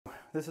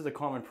this is a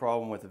common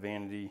problem with the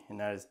Vanity, and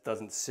that is it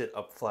doesn't sit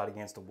up flat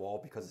against the wall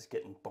because it's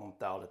getting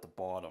bumped out at the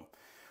bottom.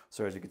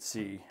 So as you can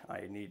see,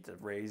 I need to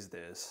raise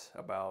this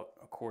about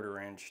 1/4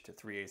 inch to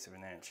 3/8 of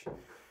an inch.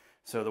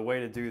 So the way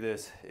to do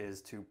this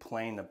is to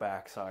plane the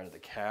back side of the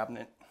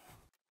cabinet.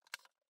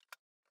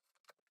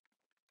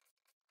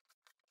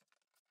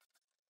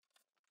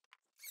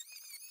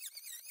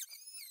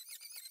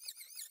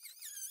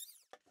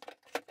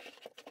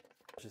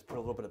 Just put a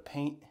little bit of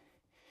paint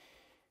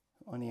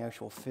on the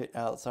actual fit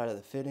outside of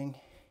the fitting.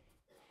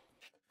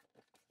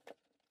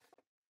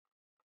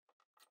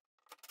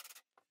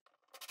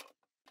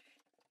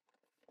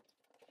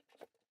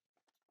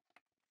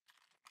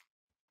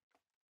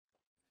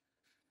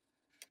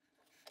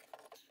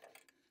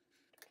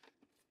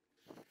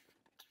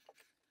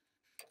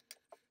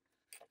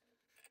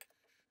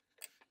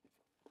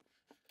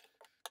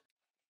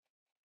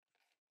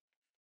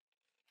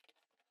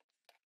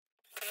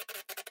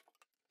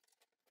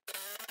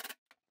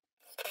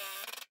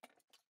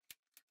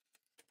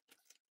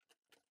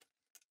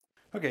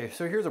 Okay,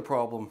 so here's a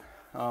problem.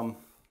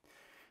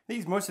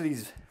 Most of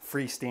these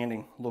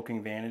freestanding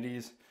looking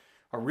vanities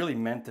are really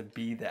meant to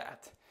be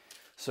that.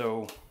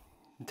 So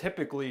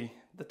typically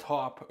the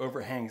top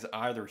overhangs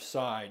either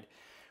side,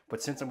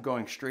 but since I'm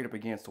going straight up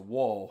against the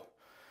wall,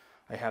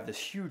 I have this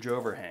huge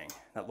overhang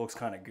that looks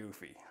kind of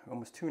goofy,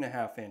 almost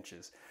 2.5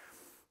 inches.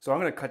 So I'm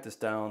gonna cut this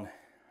down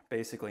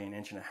basically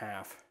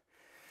 1.5 inches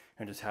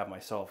and just have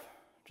myself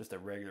just a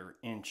regular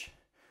inch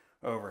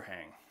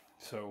overhang.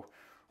 So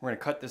we're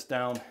gonna cut this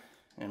down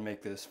and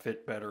make this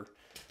fit better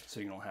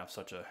so you don't have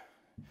such a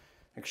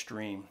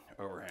extreme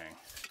overhang.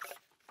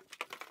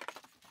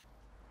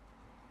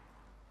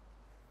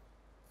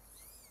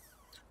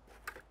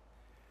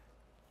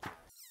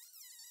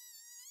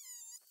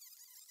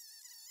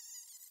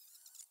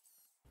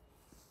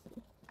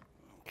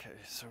 Okay,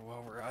 so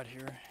while we're out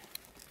here,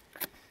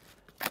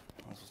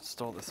 let's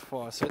install this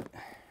faucet.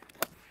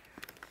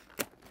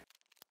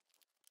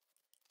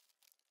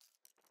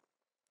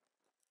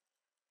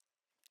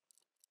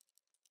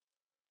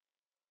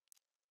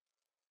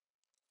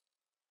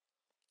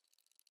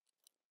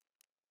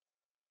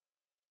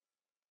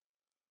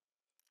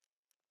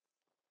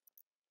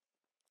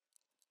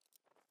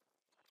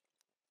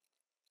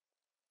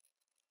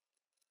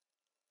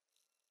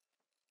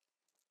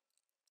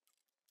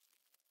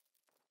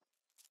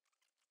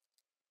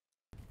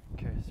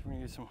 Okay, so we're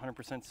gonna use some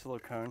 100%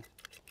 silicone.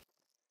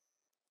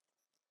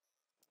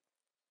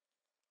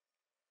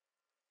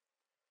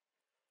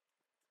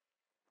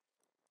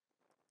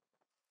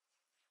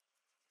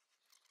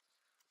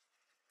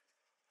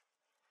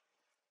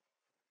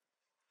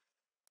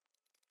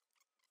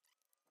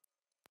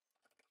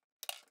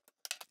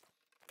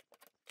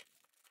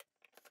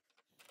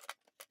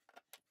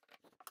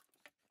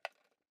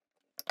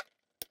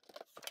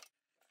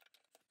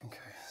 Okay,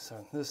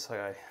 so this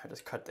guy, I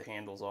just cut the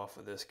handles off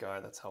of this guy.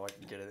 That's how I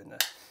can get it in a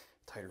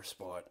tighter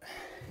spot.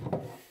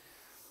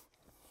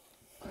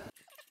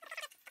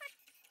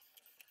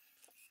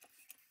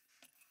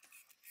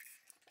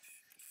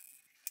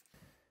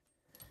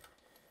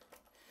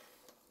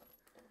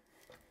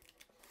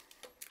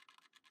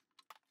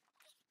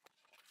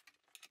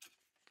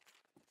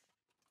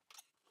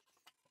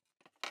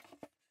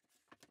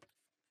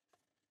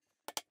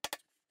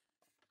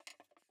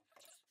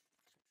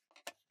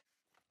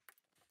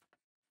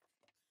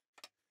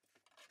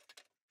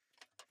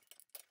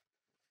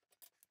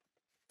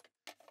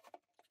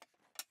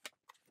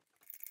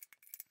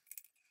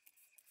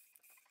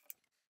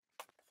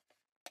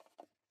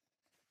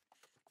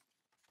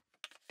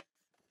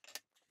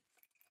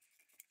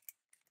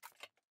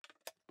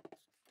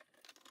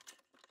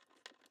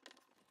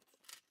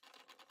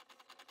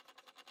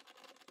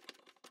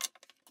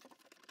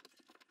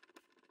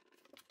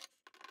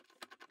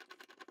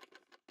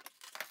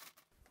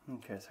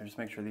 Okay, so just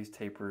make sure these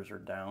tapers are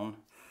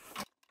down.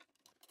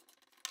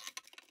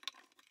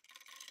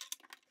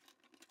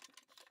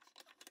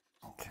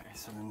 Okay,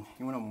 so then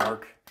you want to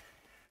mark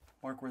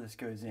where this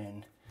goes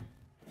in.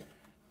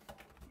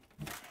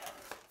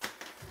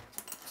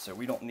 So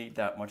we don't need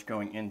that much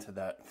going into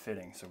that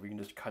fitting, so we can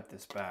just cut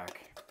this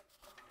back.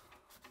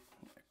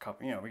 A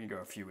couple, we can go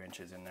a few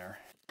inches in there.